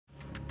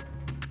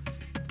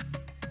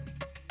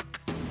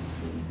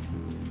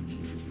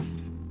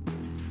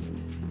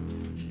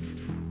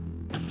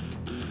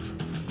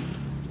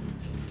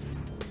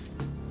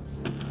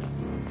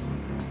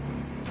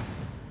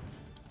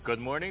Good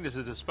morning. This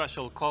is a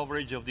special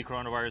coverage of the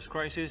coronavirus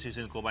crisis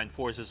using combined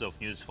forces of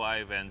News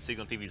 5 and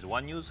Signal TV's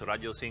One News,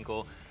 Radio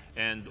 5,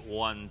 and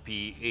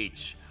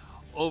 1PH.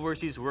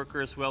 Overseas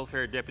Workers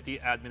Welfare Deputy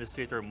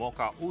Administrator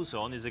Mocha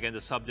Uson is again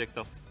the subject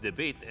of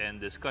debate and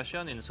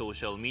discussion in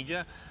social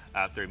media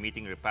after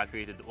meeting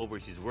repatriated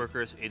overseas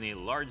workers in a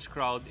large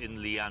crowd in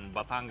Lian,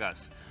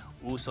 Batangas.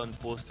 Uson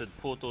posted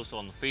photos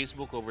on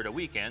Facebook over the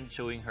weekend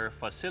showing her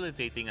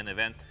facilitating an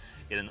event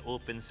in an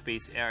open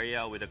space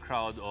area with a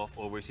crowd of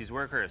overseas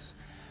workers.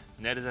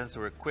 Netizens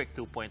were quick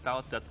to point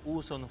out that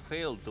Uson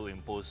failed to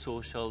impose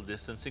social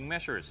distancing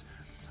measures.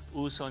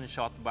 Uson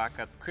shot back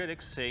at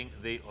critics, saying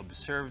they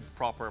observed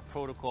proper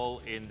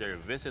protocol in their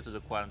visit to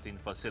the quarantine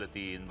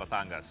facility in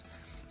Batangas.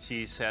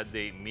 She said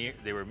they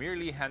were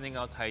merely handing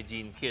out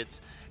hygiene kits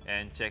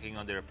and checking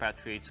on the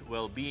repatriates'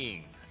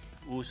 well-being.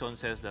 Uson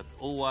says that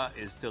OWWA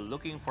is still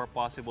looking for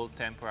possible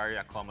temporary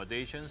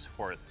accommodations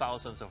for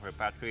thousands of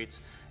repatriates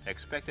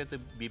expected to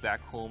be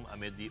back home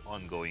amid the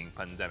ongoing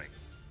pandemic.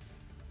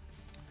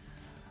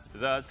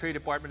 The Trade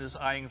Department is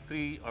eyeing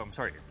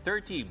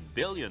 30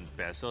 billion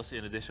pesos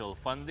in additional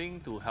funding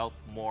to help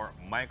more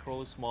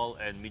micro, small,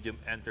 and medium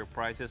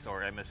enterprises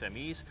or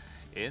MSMEs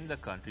in the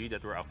country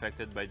that were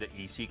affected by the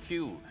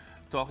ECQ.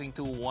 Talking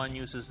to One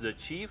News' The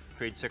Chief,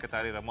 Trade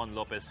Secretary Ramon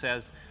Lopez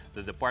says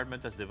the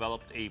department has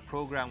developed a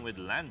program with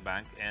Land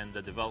Bank and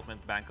the Development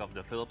Bank of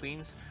the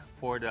Philippines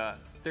for the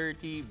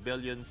 30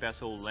 billion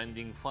peso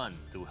lending fund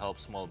to help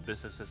small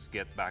businesses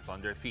get back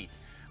on their feet.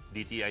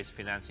 DTI's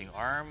financing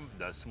arm,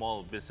 the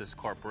Small Business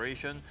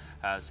Corporation,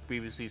 has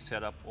previously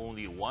set up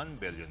only 1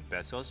 billion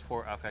pesos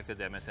for affected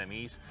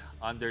MSMEs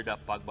under the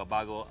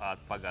Pagbabago at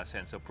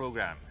Pag-Asenso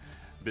program.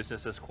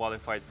 Businesses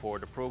qualified for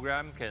the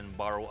program can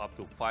borrow up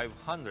to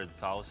 500,000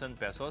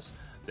 pesos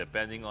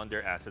depending on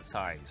their asset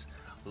size.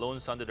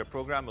 Loans under the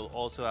program will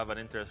also have an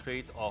interest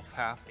rate of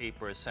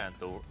 0.5%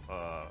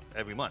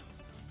 every month.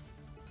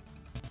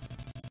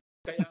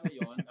 Kaya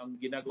ngayon, ang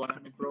ginagawa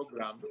ng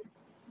program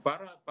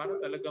para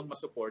talagang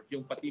masupport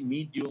yung pati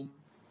medium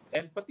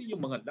and pati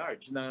yung mga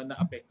large na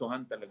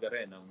naapektuhan talaga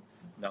rin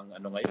ng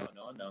ano ngayon,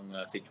 no, ng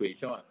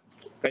situation.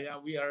 Kaya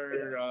we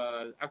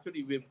are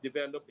actually we've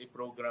developed a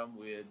program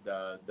with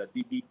the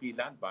DBP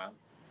Land Bank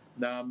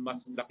na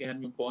mas lakihan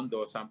yung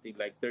pondo, something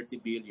like 30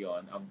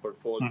 billion ang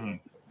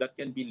portfolio that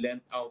can be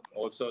lent out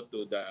also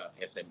to the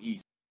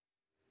SMEs.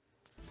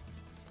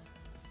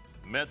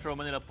 Metro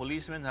Manila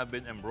policemen have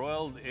been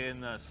embroiled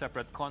in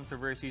separate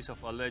controversies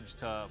of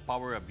alleged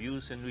power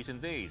abuse in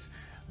recent days.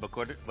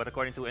 But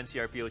according to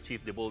NCRPO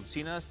Chief Debold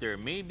Sinas, there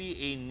may be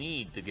a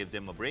need to give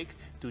them a break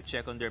to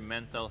check on their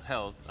mental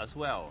health as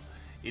well.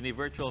 In a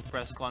virtual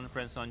press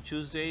conference on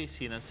Tuesday,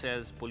 Sinas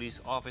says police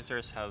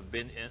officers have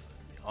been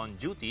on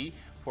duty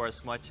for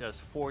as much as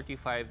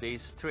 45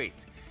 days straight.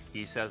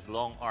 He says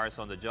long hours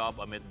on the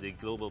job amid the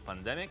global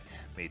pandemic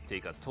may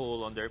take a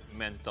toll on their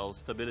mental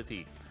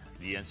stability.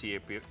 The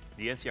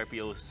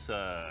NCRPO's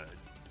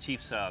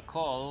chief's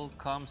call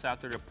comes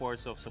after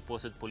reports of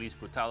supposed police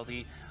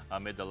brutality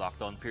amid the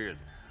lockdown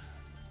period.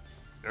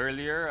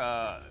 Earlier,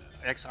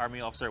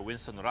 ex-Army officer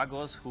Winston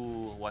Ragos,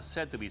 who was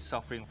said to be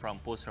suffering from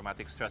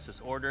post-traumatic stress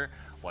disorder,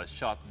 was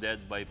shot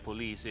dead by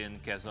police in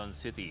Quezon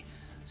City.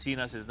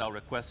 Sinas is now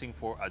requesting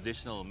for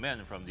additional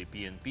men from the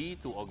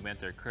PNP to augment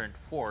their current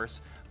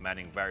force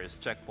manning various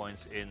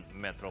checkpoints in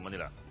Metro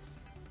Manila.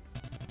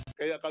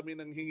 Kaya kami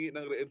nanghingi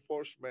ng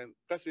reinforcement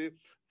kasi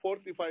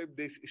 45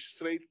 days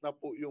straight na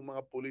po yung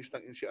mga pulis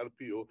ng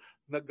NCRPO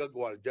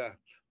naggagwardya.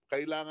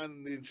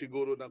 Kailangan din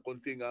siguro ng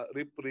konting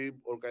reprieve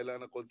or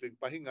kailangan ng konting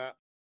pahinga.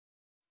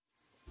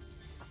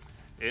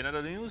 In other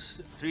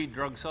news, 3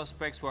 drug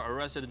suspects were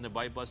arrested in the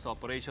buy-bust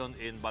operation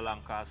in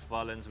Batangas,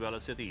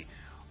 Valenzuela City.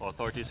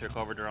 Authorities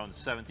recovered around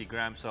 70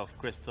 grams of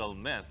crystal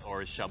meth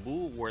or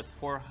shabu worth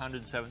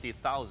 470,000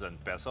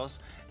 pesos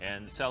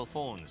and cell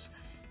phones.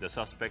 The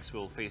suspects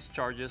will face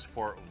charges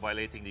for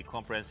violating the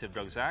Comprehensive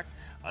Drugs Act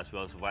as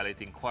well as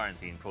violating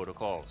quarantine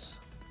protocols.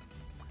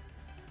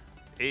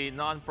 A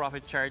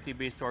non-profit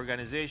charity-based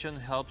organization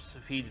helps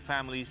feed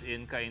families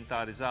in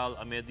Cainta, Rizal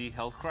amid the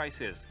health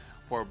crisis.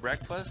 For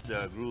breakfast,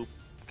 the group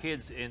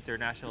Kids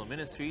International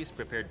Ministries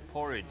prepared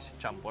porridge,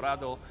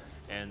 champorado,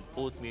 and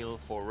oatmeal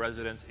for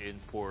residents in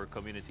poor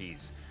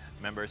communities.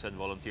 Members and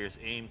volunteers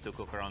aim to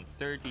cook around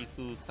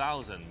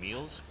 32,000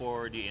 meals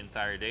for the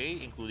entire day,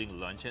 including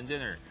lunch and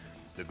dinner.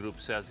 The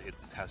group says it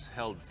has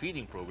held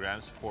feeding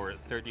programs for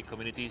 30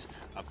 communities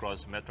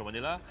across Metro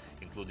Manila,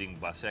 including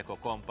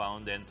Baseco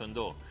Compound and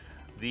Tondo.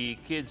 The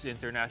Kids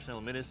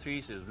International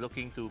Ministries is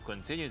looking to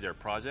continue their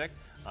project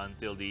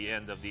until the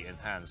end of the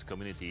enhanced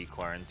community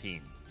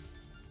quarantine.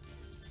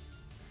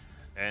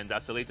 And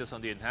that's the latest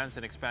on the enhanced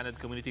and expanded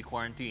community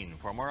quarantine.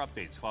 For more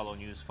updates, follow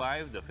News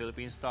 5, the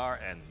Philippine Star,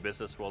 and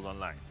Business World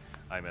Online.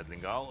 I'm Ed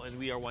Lingao, and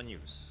we are One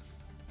News.